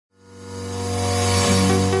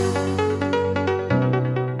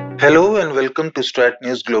Hello and welcome to Strat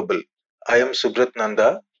News Global. I am Subrat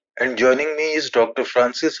Nanda and joining me is Dr.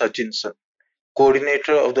 Francis Hutchinson,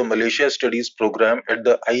 coordinator of the Malaysia Studies program at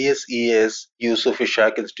the ISEAS Yusof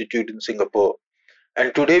Ishak Institute in Singapore.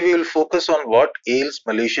 And today we will focus on what ails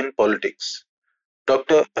Malaysian politics.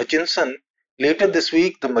 Dr. Hutchinson, later this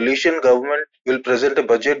week the Malaysian government will present a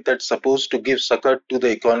budget that's supposed to give succor to the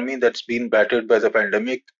economy that's been battered by the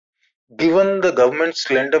pandemic. Given the government's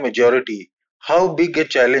slender majority, how big a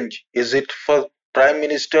challenge is it for Prime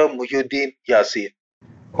Minister Muhyiddin Yassin?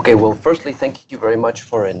 Okay, well, firstly, thank you very much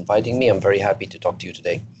for inviting me. I'm very happy to talk to you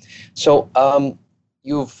today. So,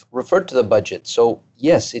 you've referred to the budget. So,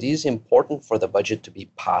 yes, it is important for the budget to be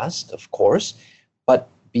passed, of course. But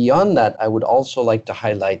beyond that, I would also like to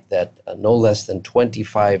highlight that no less than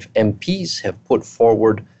 25 MPs have put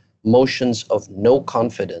forward motions of no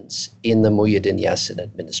confidence in the Muhyiddin Yassin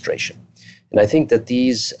administration. And I think that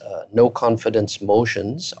these no confidence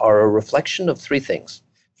motions are a reflection of three things.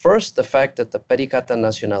 First, the fact that the Perikatan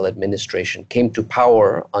Nasional administration came to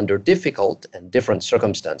power under difficult and different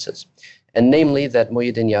circumstances, and namely that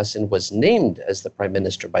Muhyiddin Yassin was named as the prime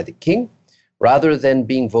minister by the king rather than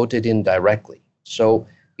being voted in directly. So,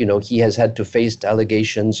 he has had to face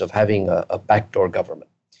allegations of having a backdoor government.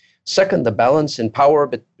 Second, the balance in power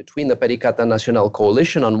between the Perikatan Nasional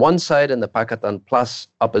coalition on one side and the Pakatan Plus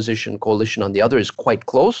opposition coalition on the other is quite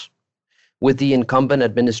close, with the incumbent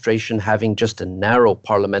administration having just a narrow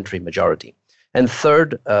parliamentary majority. And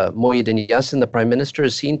third, Muhyiddin Yassin, the prime minister,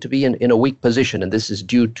 is seen to be in a weak position, and this is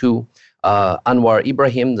due to Anwar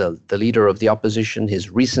Ibrahim, the leader of the opposition,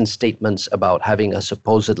 his recent statements about having a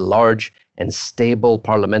supposed large and stable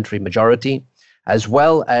parliamentary majority, as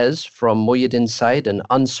well as from Muhyiddin's side, an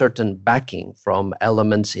uncertain backing from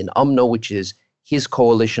elements in UMNO, which is his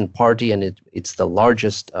coalition party, and it's the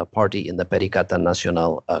largest party in the Perikatan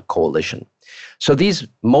Nasional coalition. So these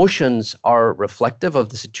motions are reflective of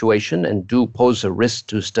the situation and do pose a risk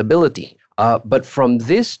to stability. But from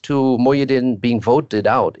this to Muhyiddin being voted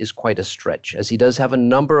out is quite a stretch, as he does have a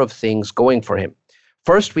number of things going for him.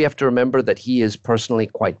 First, we have to remember that he is personally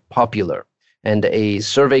quite popular. And a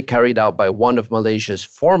survey carried out by one of Malaysia's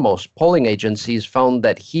foremost polling agencies found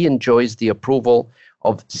that he enjoys the approval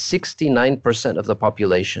of 69% of the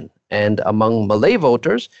population. And among Malay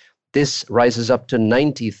voters, this rises up to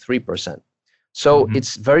 93%. So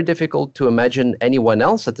it's very difficult to imagine anyone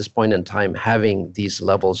else at this point in time having these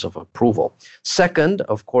levels of approval. Second,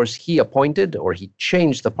 of course, he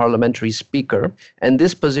changed the parliamentary speaker, and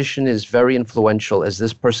this position is very influential as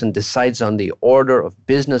this person decides on the order of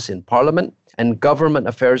business in parliament, and government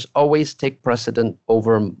affairs always take precedent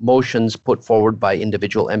over motions put forward by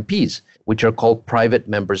individual MPs, which are called private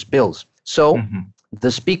members' bills. So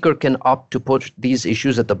the speaker can opt to put these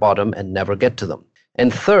issues at the bottom and never get to them.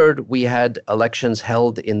 And third, we had elections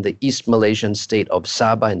held in the East Malaysian state of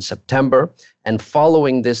Sabah in September. And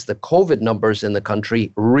following this, the COVID numbers in the country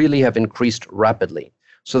really have increased rapidly.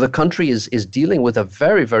 So the country is dealing with a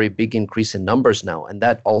very, very big increase in numbers now. And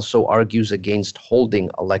that also argues against holding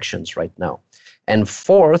elections right now. And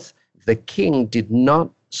fourth, the king did not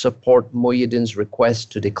support Muhyiddin's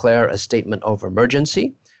request to declare a statement of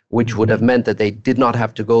emergency, which would have meant that they did not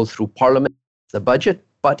have to go through parliament, the budget,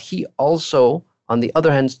 but he also, on the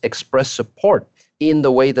other hand, expressed support in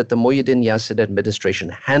the way that the Muhyiddin Yassin administration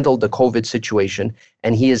handled the COVID situation,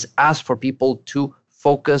 and he has asked for people to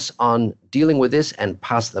focus on dealing with this and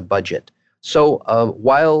pass the budget. So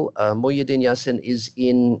while Muhyiddin Yassin is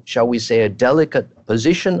in, shall we say, a delicate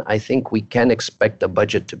position, I think we can expect the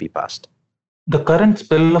budget to be passed. The current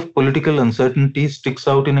spell of political uncertainty sticks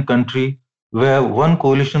out in a country where one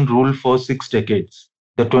coalition ruled for 6 decades.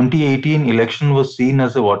 The 2018 election was seen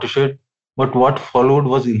as a watershed, but what followed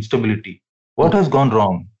was instability. What has gone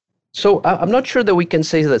wrong? So I'm not sure that we can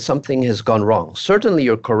say that something has gone wrong. Certainly,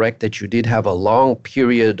 you're correct that you did have a long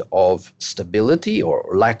period of stability or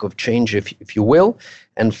lack of change, if you will.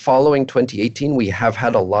 And following 2018, we have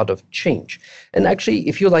had a lot of change. And actually,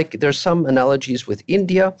 if you like, there's some analogies with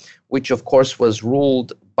India, which of course was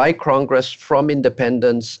ruled by Congress from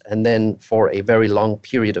independence and then for a very long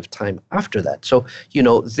period of time after that. So,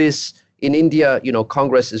 this in India,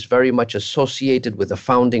 Congress is very much associated with the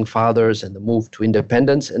founding fathers and the move to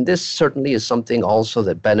independence. And this certainly is something also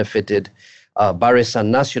that benefited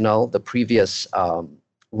Barisan Nasional, the previous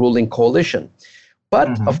ruling coalition. But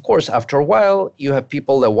of course, after a while, you have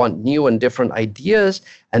people that want new and different ideas.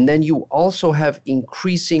 And then you also have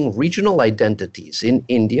increasing regional identities in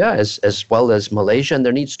India as well as Malaysia. And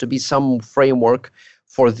there needs to be some framework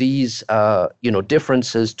for these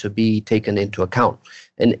differences to be taken into account.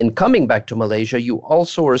 And coming back to Malaysia, you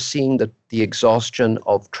also are seeing the exhaustion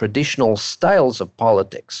of traditional styles of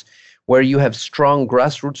politics, where you have strong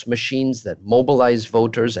grassroots machines that mobilize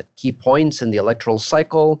voters at key points in the electoral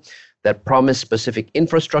cycle, that promise specific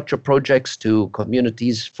infrastructure projects to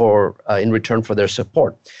communities in return for their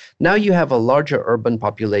support. Now you have a larger urban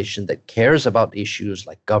population that cares about issues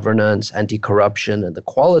like governance, anti-corruption, and the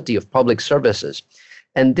quality of public services.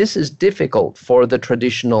 And this is difficult for the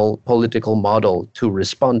traditional political model to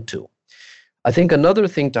respond to. I think another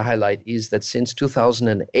thing to highlight is that since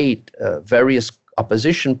 2008, various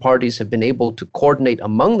opposition parties have been able to coordinate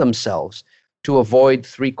among themselves to avoid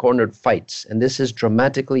three-cornered fights. And this has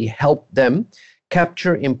dramatically helped them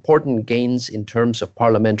capture important gains in terms of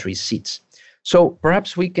parliamentary seats. So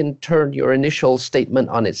perhaps we can turn your initial statement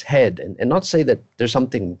on its head and not say that there's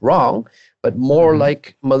something wrong, but more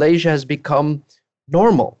like Malaysia has become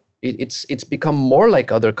normal. It's become more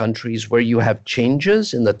like other countries where you have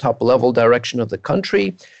changes in the top level direction of the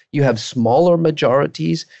country, you have smaller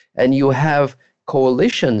majorities, and you have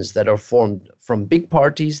coalitions that are formed from big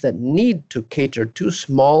parties that need to cater to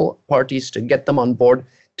small parties to get them on board,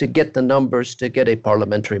 to get the numbers, to get a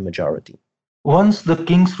parliamentary majority. Once the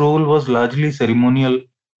king's role was largely ceremonial,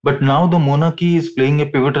 but now the monarchy is playing a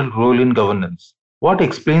pivotal role in governance. What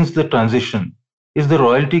explains the transition? Is the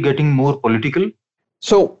royalty getting more political?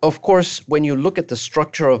 So, of course, when you look at the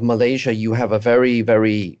structure of Malaysia, you have a very,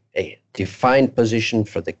 very defined position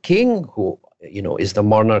for the king, who is the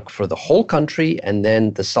monarch for the whole country, and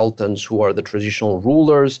then the sultans, who are the traditional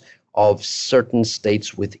rulers of certain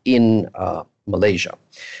states within Malaysia.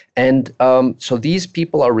 And so these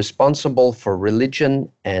people are responsible for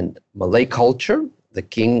religion and Malay culture, the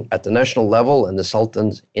king at the national level and the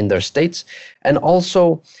sultans in their states. And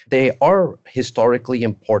also they are historically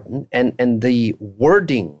important, and the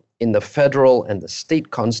wording in the federal and the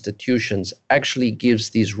state constitutions actually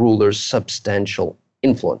gives these rulers substantial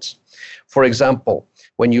influence. For example,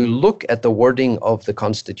 when you look at the wording of the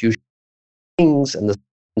constitution, kings and the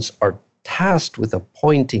sultans are tasked with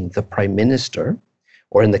appointing the prime minister,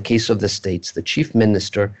 or in the case of the states, the chief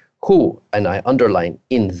minister, who, and I underline,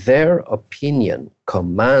 in their opinion,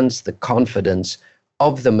 commands the confidence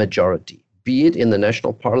of the majority, be it in the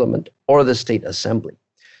national parliament or the state assembly.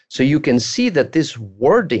 So you can see that this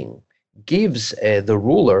wording gives the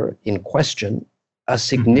ruler in question a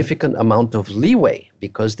significant amount of leeway,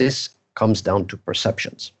 because this comes down to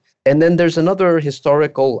perceptions. And then there's another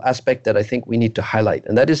historical aspect that I think we need to highlight,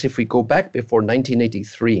 and that is, if we go back before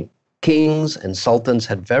 1983, kings and sultans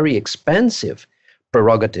had very expansive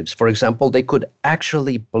prerogatives. For example, they could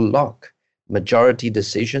actually block majority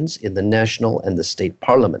decisions in the national and the state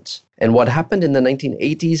parliaments. And what happened in the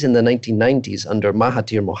 1980s and the 1990s under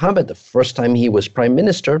Mahathir Mohamad, the first time he was prime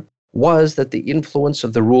minister, was that the influence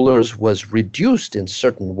of the rulers was reduced in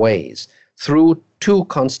certain ways through two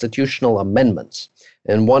constitutional amendments.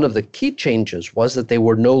 And one of the key changes was that they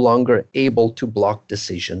were no longer able to block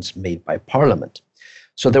decisions made by Parliament.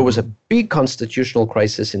 So there was a big constitutional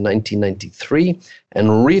crisis in 1993,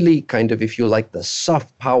 and really kind of, if you like, the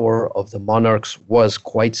soft power of the monarchs was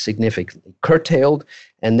quite significantly curtailed.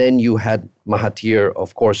 And then you had Mahathir,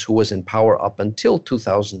 of course, who was in power up until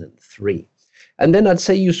 2003. And then I'd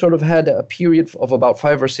say you sort of had a period of about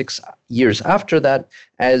 5 or 6 years after that,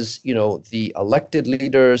 as the elected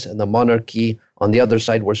leaders and the monarchy on the other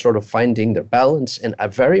side were sort of finding their balance. And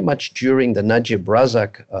very much during the Najib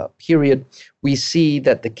Razak period, we see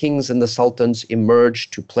that the kings and the sultans emerge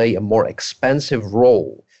to play a more expansive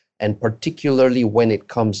role, and particularly when it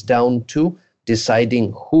comes down to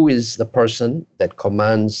deciding who is the person that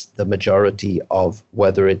commands the majority of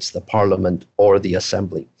whether it's the parliament or the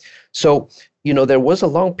assembly. So, there was a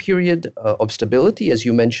long period of stability, as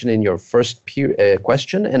you mentioned in your first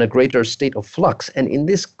question, and a greater state of flux. And in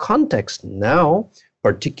this context now,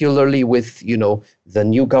 particularly with, the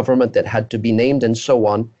new government that had to be named and so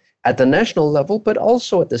on, at the national level, but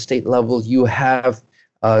also at the state level, you have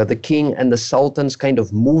the king and the sultans kind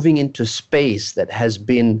of moving into space that has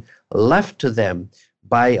been left to them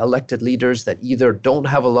by elected leaders that either don't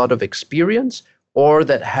have a lot of experience or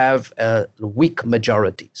that have weak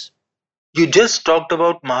majorities. You just talked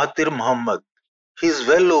about Mahathir Mohamad. He's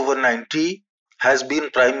well over 90, has been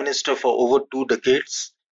Prime Minister for over 2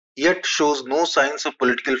 decades, yet shows no signs of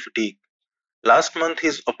political fatigue. Last month,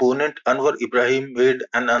 his opponent Anwar Ibrahim made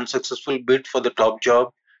an unsuccessful bid for the top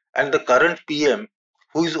job, and the current PM,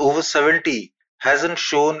 who is over 70, hasn't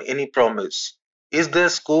shown any promise. Is there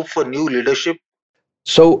scope for new leadership?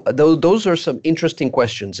 So those are some interesting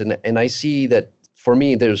questions, and I see that for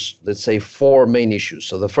me, there's, let's say, 4 main issues.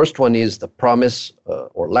 So the first one is the promise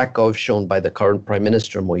or lack of shown by the current Prime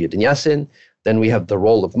Minister, Muhyiddin Yassin. Then we have the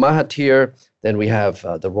role of Mahathir. Then we have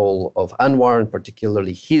the role of Anwar, and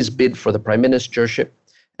particularly his bid for the prime ministership.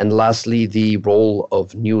 And lastly, the role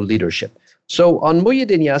of new leadership. So on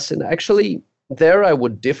Muhyiddin Yassin, actually, there I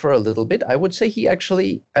would differ a little bit. I would say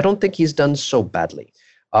I don't think he's done so badly.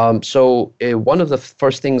 One of the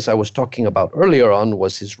first things I was talking about earlier on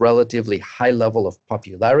was his relatively high level of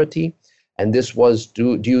popularity. And this was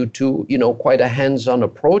due to, quite a hands-on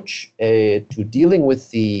approach to dealing with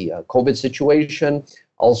the COVID situation,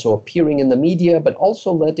 also appearing in the media, but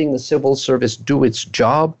also letting the civil service do its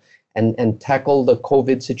job and tackle the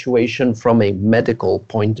COVID situation from a medical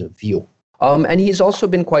point of view. And he's also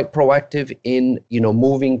been quite proactive in,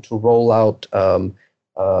 moving to roll out,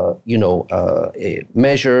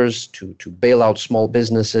 measures to bail out small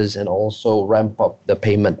businesses and also ramp up the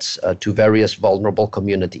payments to various vulnerable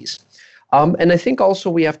communities. And I think also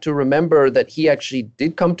we have to remember that he actually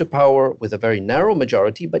did come to power with a very narrow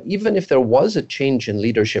majority, but even if there was a change in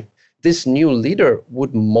leadership, this new leader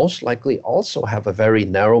would most likely also have a very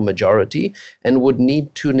narrow majority and would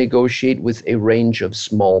need to negotiate with a range of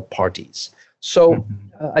small parties. So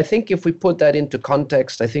I think if we put that into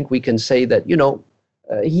context, I think we can say that,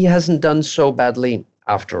 he hasn't done so badly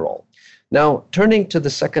after all. Now, turning to the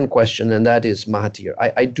second question, and that is Mahathir,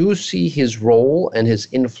 I do see his role and his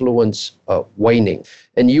influence waning.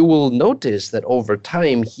 And you will notice that over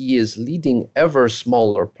time, he is leading ever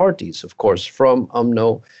smaller parties, of course, from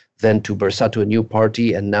UMNO, then to Bersatu, a new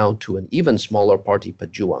party, and now to an even smaller party,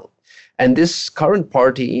 Pejuang. And this current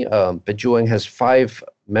party, Pejuang, has 5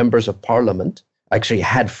 members of parliament, actually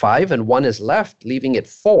had 5, and 1 is left, leaving it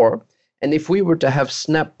 4. And if we were to have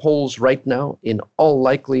snap polls right now, in all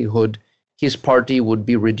likelihood, his party would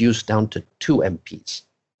be reduced down to 2 MPs.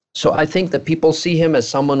 So I think that people see him as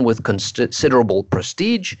someone with considerable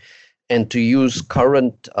prestige. And to use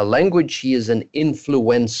current language, he is an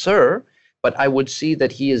influencer. But I would see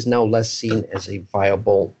that he is now less seen as a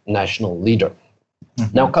viable national leader.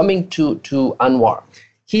 Now, coming to Anwar,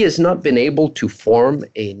 he has not been able to form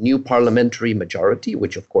a new parliamentary majority,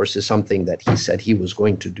 which, of course, is something that he said he was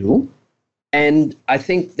going to do. And I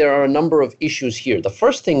think there are a number of issues here. The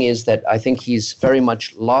first thing is that I think he's very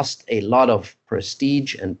much lost a lot of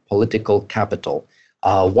prestige and political capital.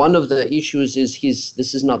 One of the issues is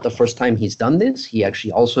this is not the first time he's done this. He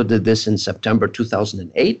actually also did this in September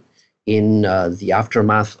 2008 in the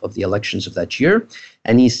aftermath of the elections of that year.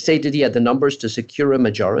 And he stated he had the numbers to secure a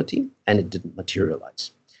majority, and it didn't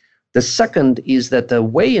materialize. The second is that the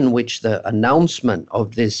way in which the announcement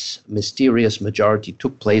of this mysterious majority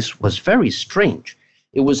took place was very strange.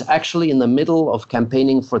 It was actually in the middle of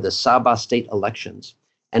campaigning for the Sabah state elections,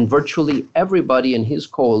 and virtually everybody in his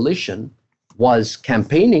coalition was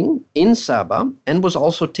campaigning in Sabah and was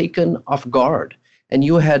also taken off guard. And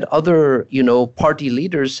you had other, party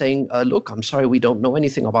leaders saying, look, I'm sorry, we don't know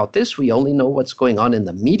anything about this. We only know what's going on in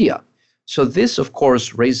the media. So this, of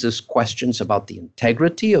course, raises questions about the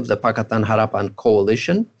integrity of the Pakatan Harapan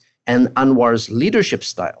coalition and Anwar's leadership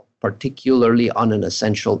style, particularly on an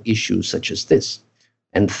essential issue such as this.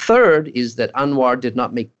 And third is that Anwar did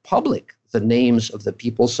not make public the names of the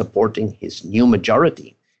people supporting his new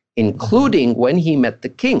majority, including when he met the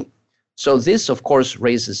king. So this, of course,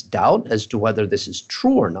 raises doubt as to whether this is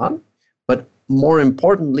true or not. But more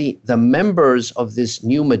importantly, the members of this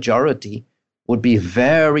new majority would be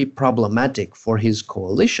very problematic for his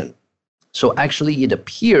coalition. So actually, it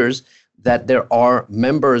appears that there are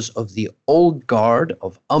members of the old guard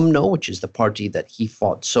of UMNO, which is the party that he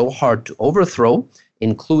fought so hard to overthrow,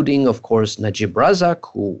 including, of course, Najib Razak,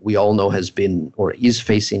 who we all know has been or is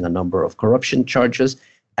facing a number of corruption charges,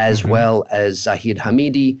 as well as Zahid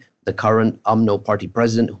Hamidi, the current UMNO party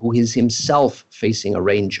president, who is himself facing a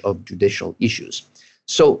range of judicial issues.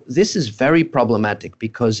 So this is very problematic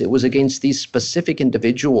because it was against these specific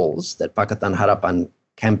individuals that Pakatan Harapan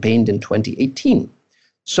campaigned in 2018.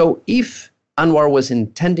 So if Anwar was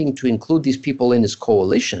intending to include these people in his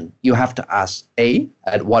coalition, you have to ask, A,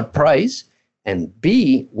 at what price? And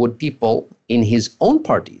B, would people in his own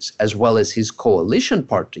parties, as well as his coalition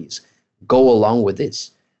parties, go along with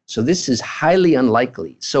this? So this is highly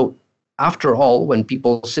unlikely. So after all, when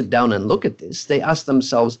people sit down and look at this, they ask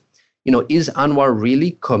themselves, is Anwar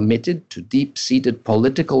really committed to deep-seated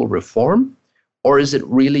political reform, or is it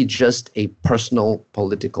really just a personal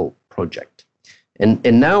political project? And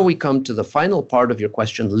now we come to the final part of your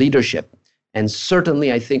question, leadership. And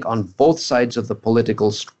certainly, I think on both sides of the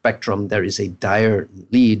political spectrum, there is a dire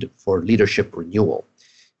need for leadership renewal.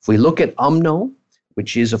 If we look at UMNO,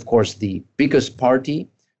 which is, of course, the biggest party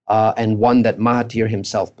and one that Mahathir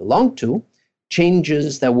himself belonged to,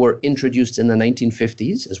 changes that were introduced in the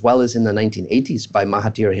 1950s as well as in the 1980s by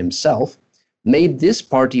Mahathir himself made this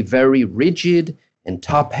party very rigid and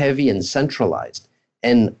top-heavy and centralized.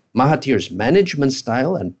 And Mahathir's management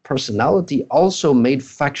style and personality also made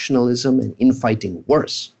factionalism and infighting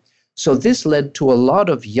worse. So this led to a lot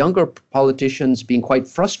of younger politicians being quite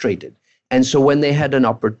frustrated. And so when they had an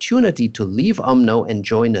opportunity to leave UMNO and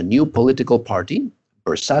join a new political party,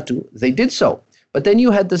 Bersatu, they did so. But then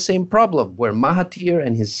you had the same problem where Mahathir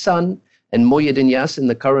and his son and Muhyiddin Yassin,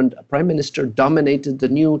 the current prime minister, dominated the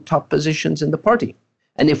new top positions in the party.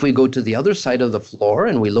 And if we go to the other side of the floor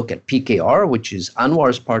and we look at PKR, which is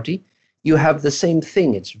Anwar's party, you have the same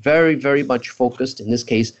thing. It's very, very much focused, in this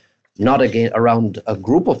case, not again around a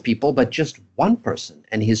group of people, but just one person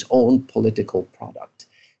and his own political product.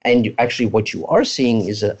 And actually what you are seeing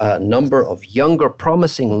is a number of younger,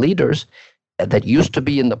 promising leaders that used to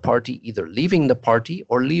be in the party, either leaving the party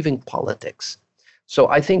or leaving politics. So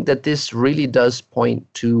I think that this really does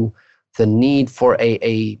point to the need for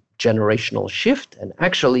a generational shift. And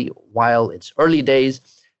actually, while it's early days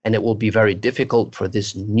and it will be very difficult for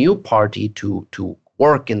this new party to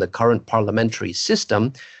work in the current parliamentary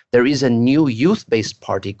system, there is a new youth-based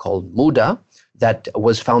party called Muda that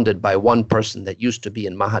was founded by one person that used to be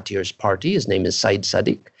in Mahathir's party. His name is Said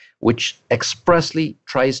Sadiq, which expressly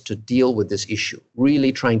tries to deal with this issue,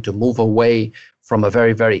 really trying to move away from a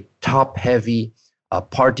very, very top-heavy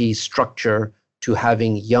party structure to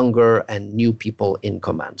having younger and new people in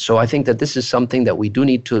command. So I think that this is something that we do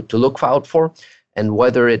need to look out for. And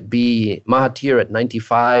whether it be Mahathir at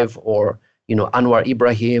 95 or Anwar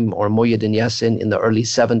Ibrahim or Muhyiddin Yassin in the early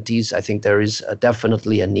 70s, I think there is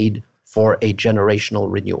definitely a need for a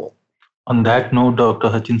generational renewal. On that note, Dr.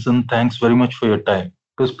 Hutchinson, thanks very much for your time.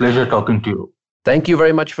 It was a pleasure talking to you. Thank you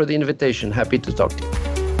very much for the invitation. Happy to talk to you.